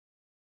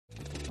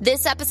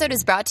This episode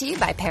is brought to you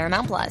by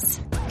Paramount Plus.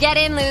 Get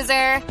in,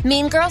 loser!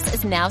 Mean Girls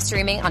is now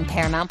streaming on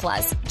Paramount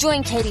Plus.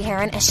 Join Katie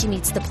Heron as she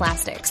meets the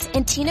plastics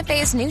in Tina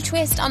Fey's new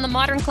twist on the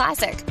modern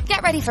classic.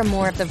 Get ready for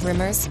more of the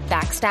rumors,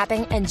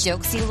 backstabbing, and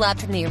jokes you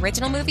loved from the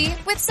original movie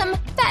with some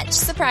fetch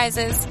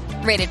surprises.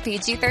 Rated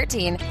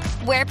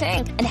PG-13. Wear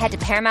pink and head to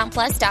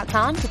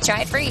ParamountPlus.com to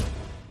try it free.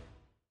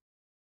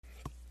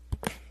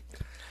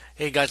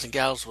 Hey guys and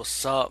gals,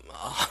 what's up?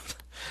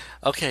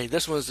 Okay,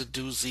 this one's a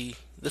doozy.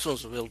 This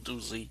one's a real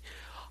doozy.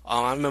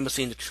 I remember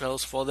seeing the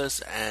trailers for this,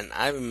 and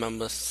I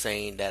remember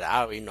saying that I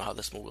already know how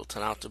this movie will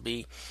turn out to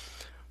be.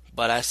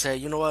 But I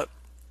said, you know what?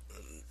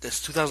 It's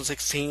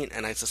 2016,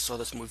 and I just saw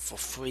this movie for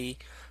free.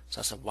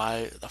 So I said,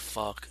 why the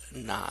fuck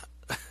not?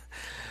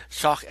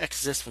 Shark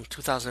Exorcist from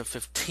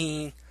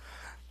 2015.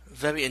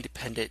 Very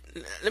independent.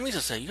 Let me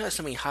just say, you got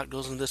so many hot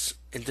girls in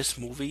this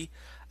movie.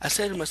 I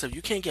said to myself,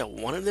 you can't get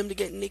one of them to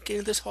get naked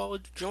in this horror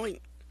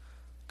joint.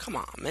 Come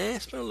on, man.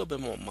 Spend a little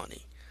bit more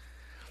money.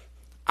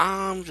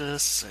 I'm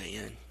just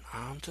saying.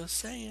 Not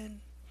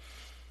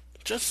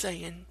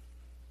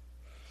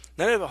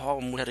every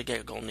horror movie had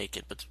to go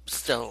naked, but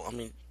still, I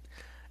mean,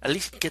 at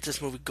least get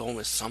this movie going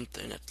with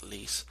something, at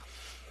least.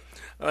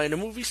 Alright, the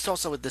movie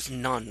starts out with this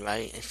nun,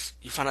 right? And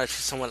you find out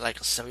she's somewhat like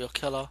a serial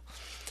killer.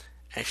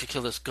 And she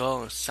killed this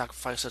girl and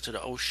sacrificed her to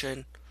the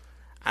ocean.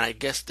 And I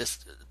guess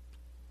this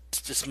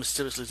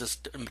mysteriously, this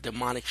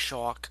demonic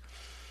shark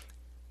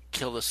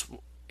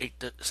ate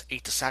the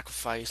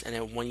sacrifice, and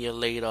then 1 year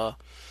later,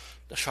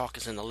 the shark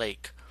is in the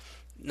lake.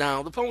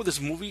 Now, the problem with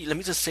this movie, let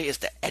me just say, is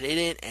the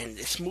editing, and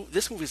this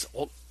movie is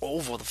all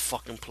over the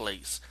fucking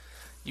place.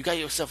 You got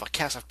yourself a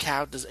cast of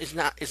characters. It's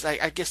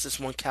like, I guess this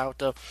one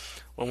character,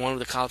 when one of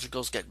the college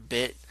girls get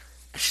bit,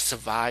 and she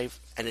survived,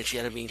 and then she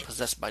ended up being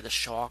possessed by the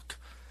shark,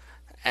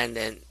 and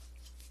then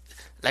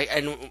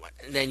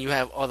then you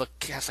have other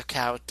cast of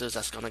characters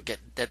that's gonna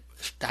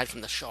died from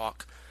the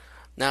shark.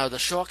 Now, the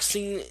shark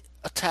scene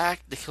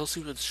attack, the kill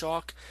scene with the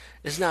shark,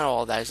 is not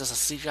all that. It's just a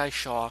CGI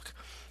shark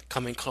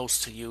coming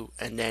close to you,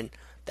 and then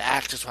the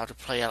actors will have to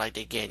play out like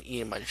they're getting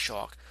eaten by the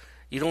shark.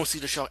 You don't see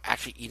the shark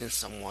actually eating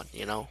someone,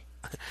 you know?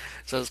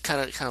 So it's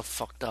kind of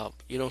fucked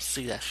up. You don't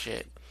see that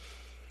shit.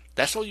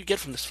 That's all you get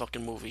from this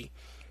fucking movie.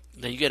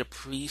 Then you get a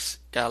priest,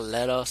 got a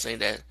letter saying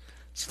that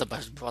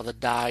somebody's brother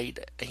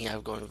died, and you have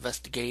to go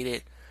investigate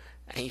it.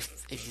 And he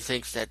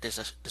thinks that there's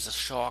a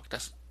shark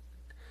that's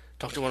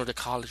talking to one of the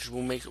college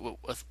roommates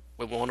with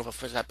one of her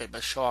friends got bit by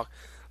a shark.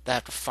 They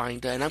have to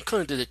find her, and I'm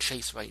going to do the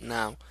chase right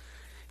now.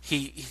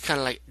 He kind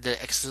of like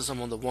the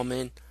exorcism on the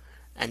woman,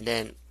 and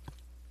then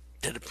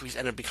the priest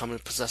ended up becoming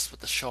possessed with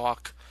the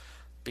shark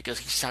because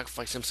he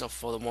sacrificed himself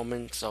for the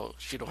woman, so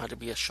she don't have to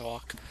be a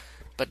shark.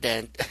 But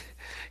then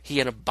he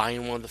ended up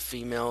buying one of the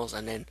females,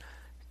 and then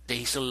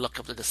they still look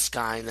up to the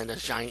sky, and then a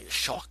giant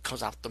shark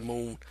comes out the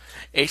moon.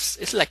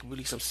 It's like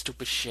really some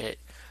stupid shit.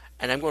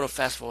 And I'm going to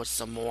fast forward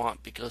some more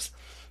because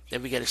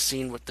then we get a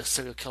scene with the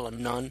serial killer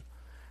nun,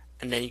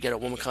 and then you get a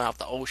woman coming out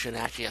the ocean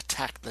and actually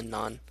attack the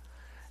nun,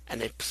 and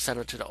they send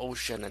her to the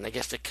ocean, and I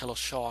guess the killer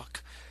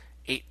shark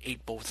ate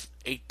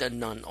the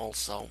nun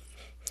also.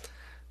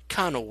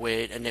 Kind of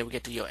weird. And then we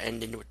get to your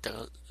ending with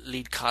the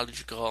lead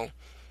college girl,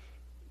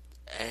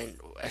 and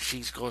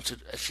she's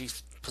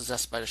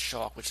possessed by the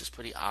shark, which is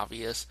pretty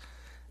obvious,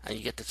 and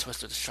you get the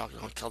twist of the shark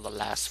gonna kill the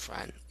last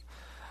friend.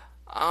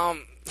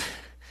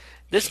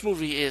 This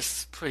movie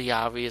is pretty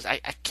obvious. I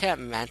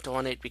can't rant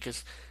on it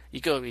because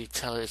you can already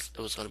tell it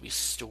was gonna be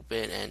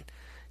stupid, and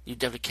you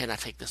definitely cannot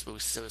take this movie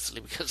seriously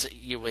because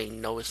you already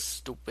know it's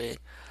stupid.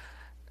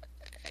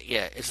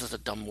 Yeah, it's just a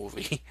dumb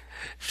movie.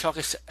 Shark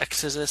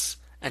Exorcist,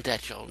 and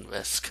at your own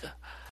risk.